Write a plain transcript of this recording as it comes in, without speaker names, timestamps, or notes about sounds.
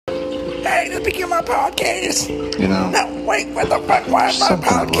Hey, let's begin my podcast. You know? No, wait, what the fuck? Why is my Something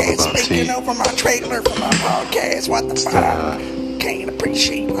I love podcast about speaking tea. over my trailer for my podcast? What the fuck? Can't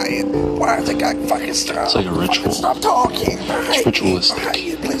appreciate it. Why is it got fucking stuff? It's like a ritual. Stop talking. It's ritualistic. I hate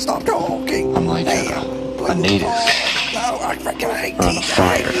you. Please stop talking. I'm like Damn. a native. No, I fucking hate On a tea.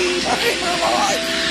 fire. I hate my life.